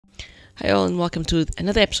Hi all and welcome to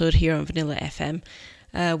another episode here on Vanilla FM.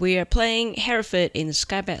 We are playing Hereford in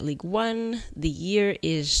Sky Bet League 1. The year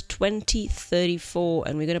is 2034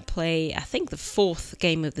 and we're going to play, I think, the fourth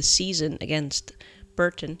game of the season against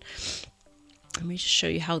Burton. Let me just show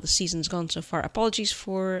you how the season's gone so far. Apologies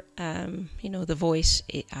for, the voice.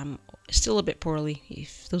 I'm still a bit poorly.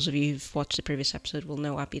 If those of you who've watched the previous episode will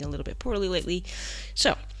know I've been a little bit poorly lately.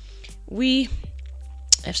 So,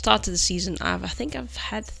 I've started the season. I think I've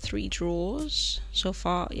had 3 draws so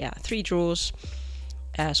far. Yeah, 3 draws.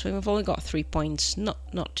 So we've only got 3 points.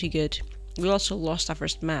 Not too good. We also lost our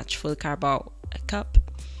first match for the Carabao Cup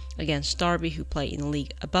against Derby, who play in the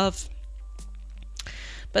league above.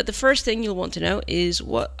 But the first thing you'll want to know is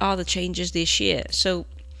what are the changes this year. So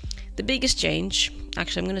the biggest change,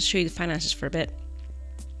 actually I'm going to show you the finances for a bit,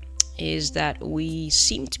 is that we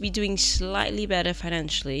seem to be doing slightly better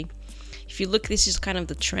financially. If you look, this is kind of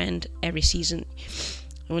the trend every season.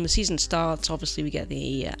 When the season starts, obviously we get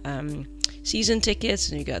the season tickets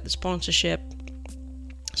and you got the sponsorship.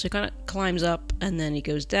 So it kind of climbs up and then it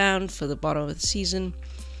goes down for the bottom of the season.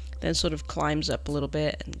 Then sort of climbs up a little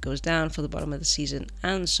bit and goes down for the bottom of the season,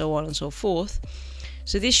 and so on and so forth.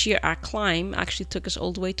 So this year our climb actually took us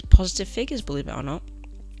all the way to positive figures, believe it or not.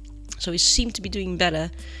 So we seem to be doing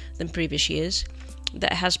better than previous years.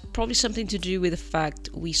 That has probably something to do with the fact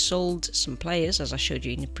we sold some players, as I showed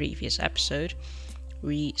you in the previous episode.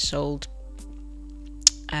 We sold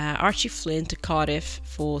Archie Flynn to Cardiff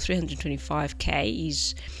for 325k.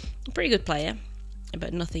 He's a pretty good player,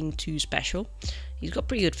 but nothing too special. He's got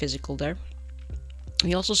pretty good physical there.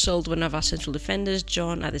 We also sold one of our central defenders,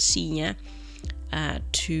 John Adesina,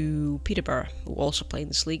 to Peterborough, who also play in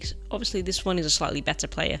this league. Obviously, this one is a slightly better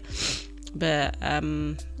player, but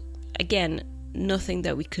again, nothing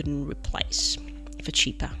that we couldn't replace for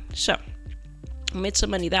cheaper. So we made some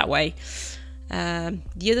money that way.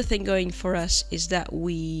 The other thing going for us is that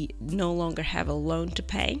we no longer have a loan to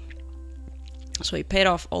pay. So we paid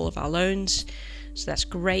off all of our loans, so that's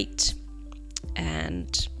great.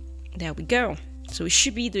 And there we go. So we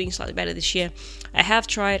should be doing slightly better this year. I have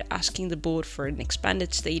tried asking the board for an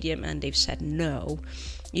expanded stadium and they've said no,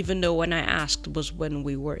 even though when I asked was when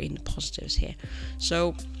we were in the positives here.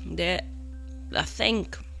 So I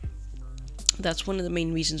think that's one of the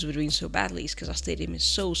main reasons we're doing so badly, is because our stadium is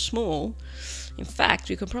so small. In fact,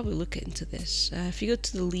 we can probably look into this. If you go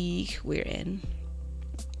to the league we're in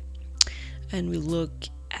and we look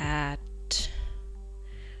at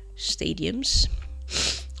stadiums,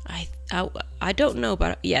 I don't know,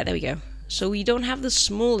 but yeah, there we go. So we don't have the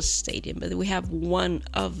smallest stadium, but we have one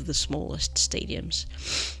of the smallest stadiums.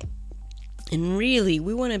 And really,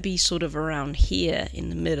 we want to be sort of around here in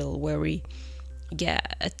the middle, where we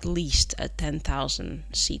get at least a 10,000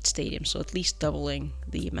 seat stadium, so at least doubling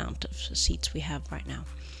the amount of seats we have right now.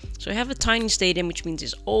 So we have a tiny stadium, which means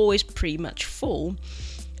it's always pretty much full,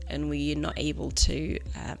 and we're not able to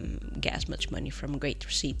get as much money from great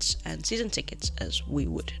receipts and season tickets as we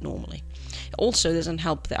would normally. It also doesn't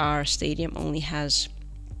help that our stadium only has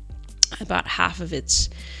about half of its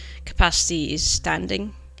capacity is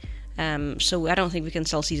standing, so I don't think we can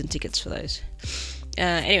sell season tickets for those.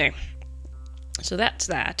 Anyway, so that's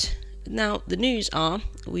that. Now the news are,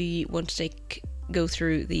 we want to go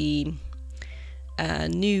through the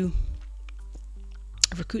new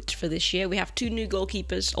recruits for this year. We have 2 new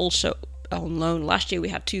goalkeepers also on loan. Last year we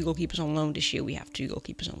had 2 goalkeepers on loan. This year we have 2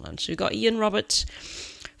 goalkeepers on loan. So we've got Ian Roberts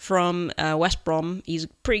from West Brom. He's a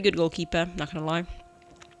pretty good goalkeeper, not gonna lie,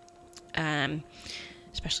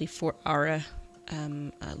 especially for our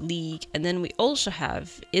league. And then we also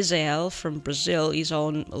have Israel from Brazil. He's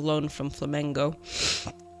on loan from Flamengo.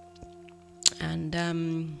 And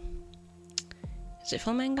is it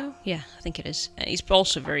Flamengo? Yeah, I think it is. He's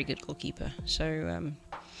also a very good goalkeeper. So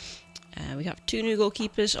we have 2 new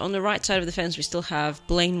goalkeepers. On the right side of the fence, we still have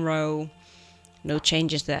Blaine Rowe. No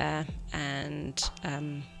changes there. And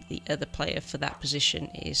the other player for that position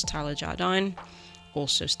is Tyler Jardine.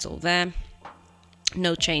 Also still there.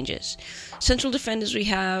 No changes. Central defenders, we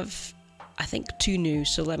have, I think, 2 new.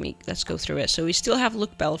 So let's go through it. So we still have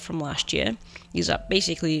Luke Bell from last year. He's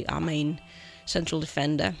basically our main central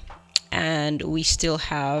defender. And we still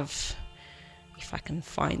have, if I can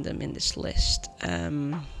find them in this list,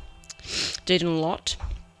 Jaden Lott.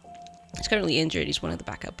 He's currently injured. He's one of the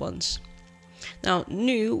backup ones. Now,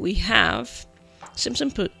 new, we have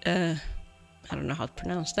Simpson put, I don't know how to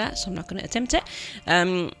pronounce that, so I'm not going to attempt it.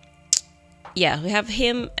 Yeah, we have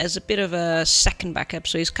him as a bit of a second backup,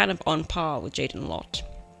 so he's kind of on par with Jaden Lott.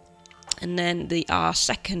 And then our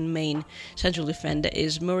second main central defender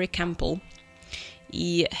is Murray Campbell.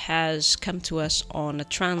 He has come to us on a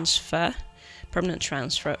transfer permanent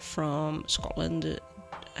transfer from Scotland,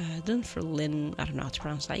 Dunfermline. I don't know how to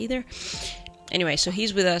pronounce that either. Anyway, so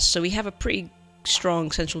he's with us. So we have a pretty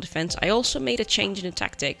strong central defense. I also made a change in the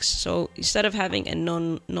tactics. So instead of having a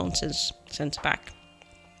nonsense centre back,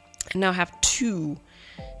 I now have 2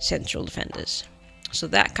 central defenders. So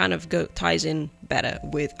that kind of ties in better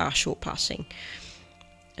with our short passing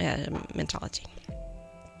mentality.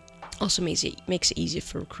 Also makes it easier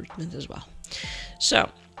for recruitment as well. So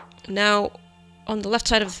now on the left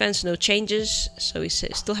side of the fence, no changes. So we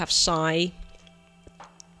still have Sai,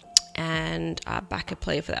 and our backup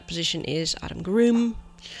player for that position is Adam Groom.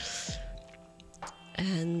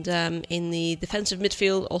 And in the defensive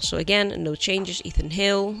midfield, also again no changes. Ethan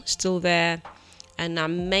Hill still there. And our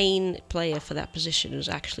main player for that position, who's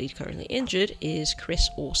actually currently injured, is Chris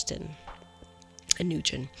Austin, a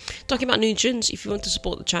Nugent. Talking about Nugents, if you want to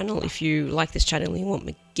support the channel, if you like this channel and you want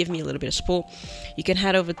to give me a little bit of support, you can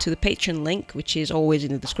head over to the Patreon link, which is always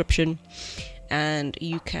in the description, and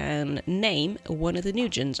you can name one of the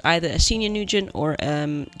Nugents, either a senior Nugent or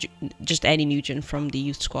just any Nugent from the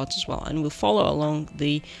youth squads as well, and we'll follow along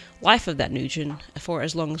the life of that Nugent for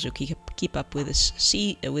as long as we keep up with this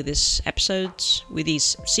series.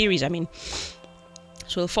 I mean,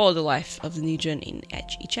 so we'll follow the life of the Nugent in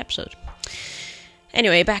each episode.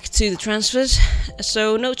 Anyway, back to the transfers.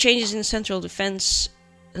 So no changes in the central defense,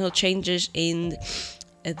 no changes in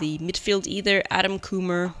the midfield either. Adam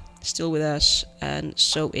Coomer still with us, and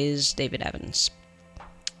so is David Evans.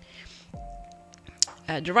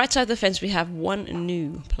 The right side of the fence, we have one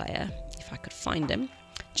new player, if I could find him.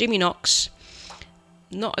 Jimmy Knox,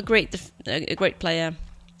 not a great player.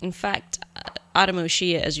 In fact, Adam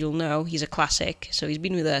O'Shea, as you'll know, he's a classic, so he's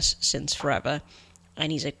been with us since forever,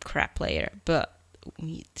 and he's a crap player. But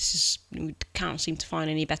we can't seem to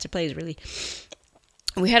find any better players, really.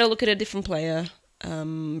 We had a look at a different player,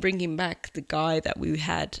 bringing back the guy that we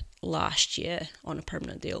had last year on a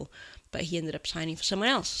permanent deal, but he ended up signing for someone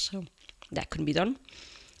else, so that couldn't be done.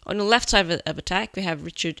 On the left side of attack, we have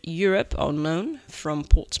Richard Europe on loan from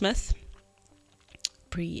Portsmouth.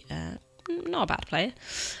 Not a bad player.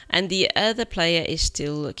 And the other player is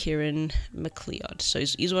still Kieran McLeod, so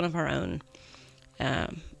he's one of our own,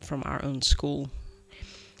 from our own school.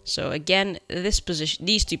 So again, these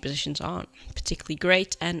 2 positions aren't particularly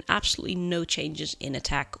great, and absolutely no changes in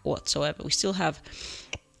attack whatsoever. We still have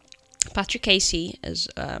Patrick Casey as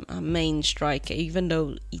our main striker, even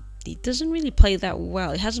though he doesn't really play that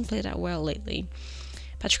well. He hasn't played that well lately.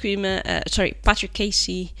 Patrick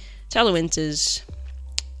Casey, Tyler Winters,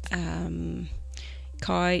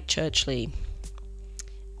 Kai Churchley,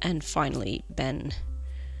 and finally Ben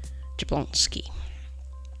Jablonski.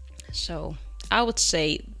 So I would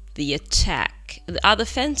say our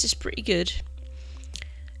defense is pretty good,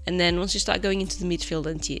 and then once you start going into the midfield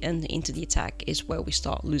and into the attack is where we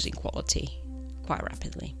start losing quality quite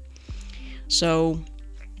rapidly. So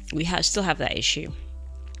we still have that issue.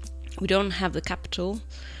 We don't have the capital,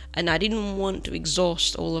 and I didn't want to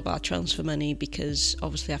exhaust all of our transfer money because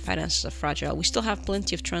obviously our finances are fragile. We still have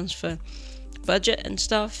plenty of transfer budget and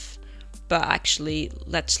stuff, but actually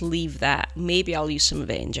let's leave that. Maybe I'll use some of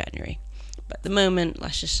it in January, but at the moment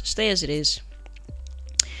let's just stay as it is.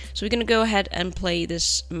 So we're going to go ahead and play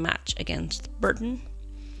this match against Burton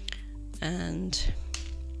and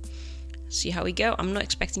see how we go. I'm not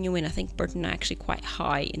expecting a win. I think Burton are actually quite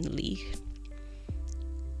high in the league.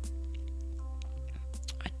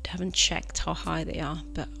 I haven't checked how high they are,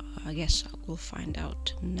 but I guess we'll find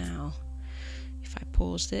out now. If I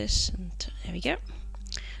pause this, and there we go.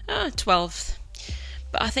 12th.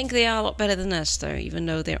 But I think they are a lot better than us, though, even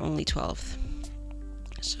though they're only 12th.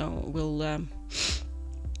 So we'll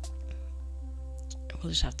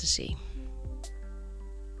just have to see.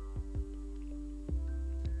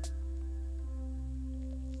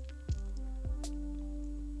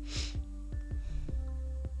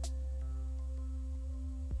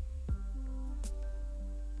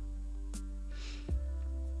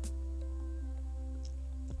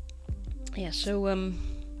 Yeah, so our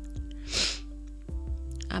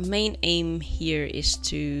main aim here is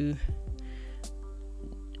to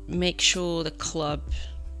make sure the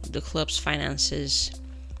club's finances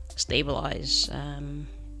stabilize,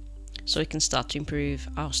 so we can start to improve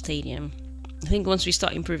our stadium. I think once we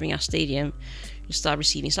start improving our stadium, we'll start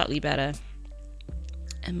receiving slightly better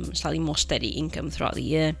and slightly more steady income throughout the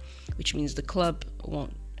year, which means the club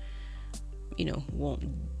won't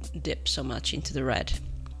dip so much into the red.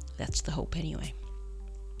 That's the hope anyway.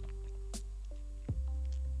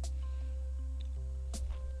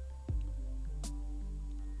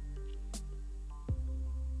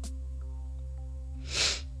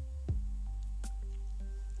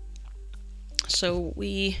 so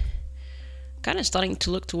we kind of starting to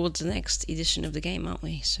look towards the next edition of the game, aren't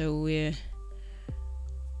we? So we're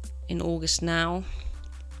in August now,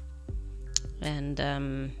 and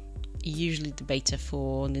usually the beta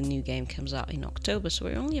for the new game comes out in October, so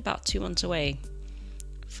we're only about 2 months away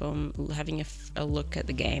from having a look at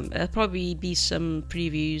the game. There'll probably be some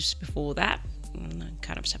previews before that,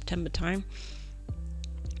 kind of September time.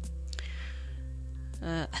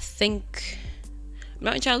 I think, I'm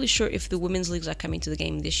not entirely sure if the women's leagues are coming to the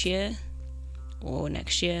game this year or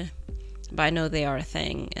next year, but I know they are a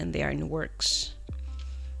thing and they are in the works.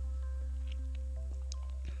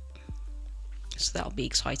 So that'll be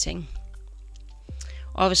exciting.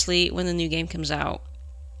 Obviously, when the new game comes out,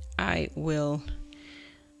 I will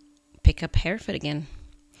pick up Hereford again.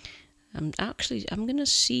 I'm gonna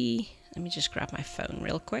see, let me just grab my phone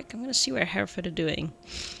real quick. I'm gonna see where Hereford are doing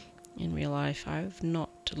in real life. I've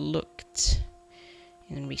not looked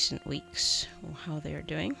in recent weeks or how they are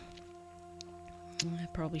doing. I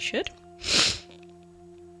probably should.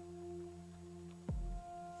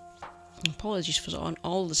 Apologies for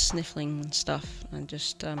all the sniffling and stuff. I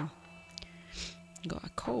just got a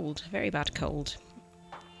cold, a very bad cold.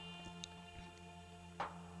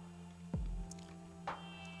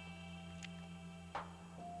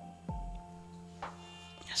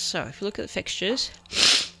 So if you look at the fixtures,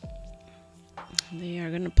 they are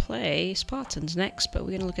going to play Spartans next, but we're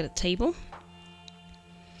going to look at a table.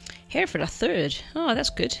 Hereford are third. Oh, that's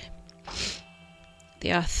good.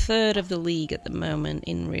 They are third of the league at the moment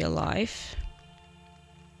in real life,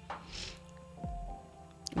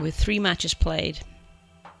 with 3 matches played.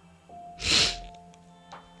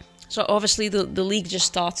 So obviously the league just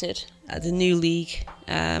started, the new league.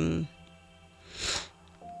 The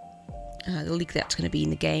league that's going to be in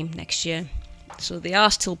the game next year. So they are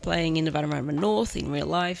still playing in the Vanarama North in real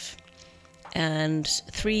life, and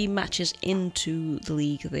 3 matches into the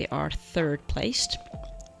league they are third placed.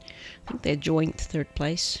 I think they're joint third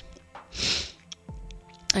place.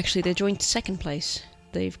 Actually, they're joint second place.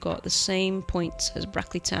 They've got the same points as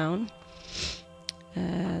Brackley Town,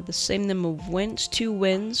 the same number of wins, 2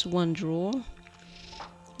 wins, 1 draw,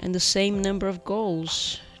 and the same number of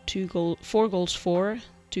goals, 4 goals for,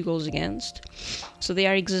 2 goals against. So they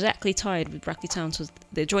are exactly tied with Brackley Town, so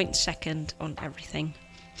they're joint second on everything.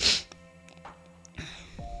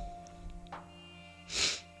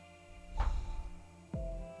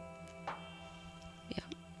 Yeah.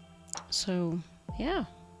 So, yeah,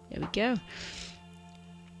 there we go.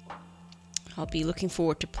 I'll be looking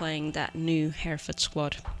forward to playing that new Hereford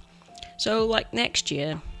squad. So, like next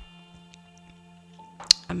year,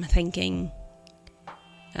 I'm thinking,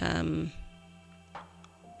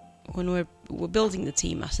 when we're building the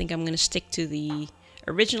team, I think I'm going to stick to the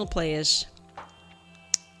original players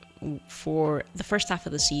for the first half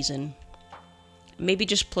of the season. Maybe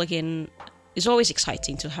just plug in. It's always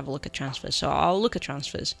exciting to have a look at transfers, so I'll look at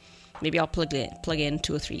transfers. Maybe I'll plug in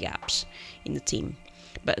 2 or 3 gaps in the team,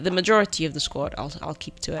 but the majority of the squad I'll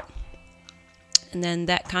keep to it, and then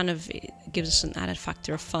that kind of gives us an added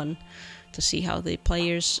factor of fun to see how the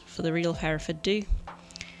players for the real Hereford do.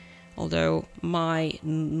 Although my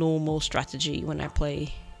normal strategy when I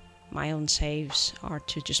play my own saves are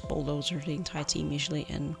to just bulldozer the entire team usually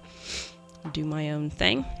and do my own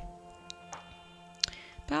thing.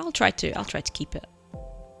 But I'll try to keep it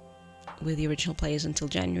with the original players until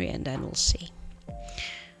January, and then we'll see.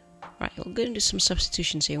 Right, we'll go into some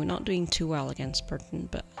substitutions here. We're not doing too well against Burton,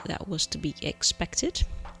 but that was to be expected.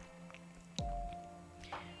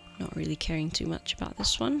 Not really caring too much about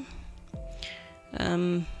this one.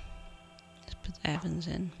 Let's put Evans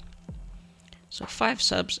in. So 5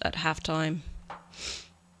 subs at halftime.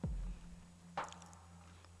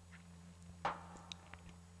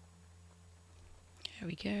 There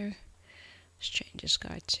we go. Let's change this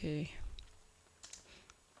guy to...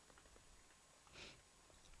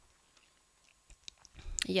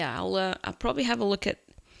 Yeah, I'll probably have a look at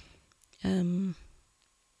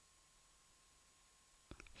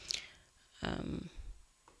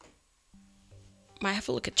might have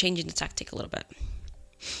a look at changing the tactic a little bit.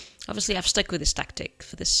 Obviously, I've stuck with this tactic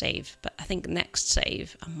for this save, but I think next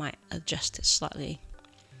save I might adjust it slightly.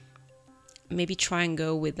 Maybe try and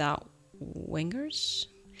go without wingers.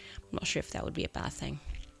 I'm not sure if that would be a bad thing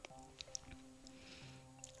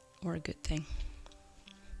or a good thing.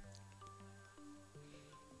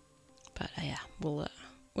 But yeah, we'll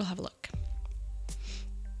have a look.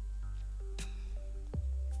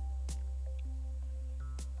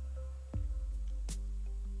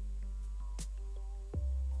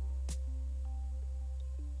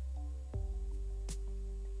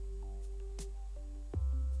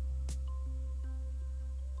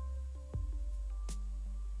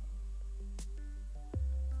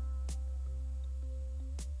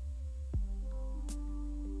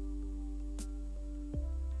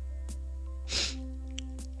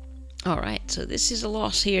 Alright, so this is a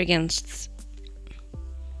loss here against...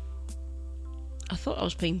 I thought I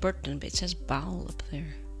was playing Burton, but it says Bal up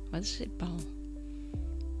there. Why does it say Bal?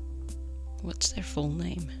 What's their full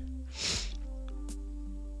name?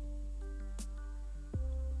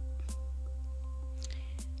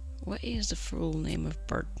 What is the full name of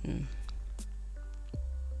Burton?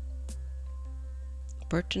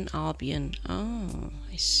 Burton Albion. Oh,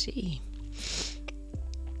 I see.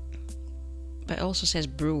 But it also says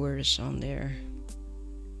Brewers on their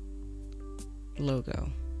logo.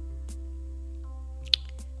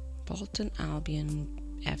 Bolton Albion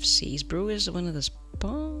FC. Is Brewers one of the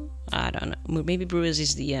I don't know. Maybe Brewers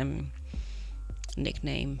is the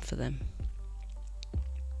nickname for them.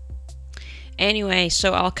 Anyway,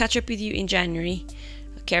 so I'll catch up with you in January.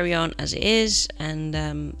 I'll carry on as it is, and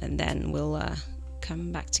then we'll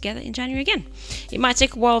come back together in January again. It might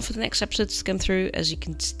take a while for the next episodes to come through. As you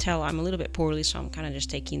can tell, I'm a little bit poorly, so I'm kind of just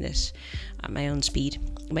taking this at my own speed.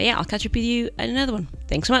 But yeah, I'll catch up with you at another one.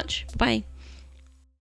 Thanks so much. Bye.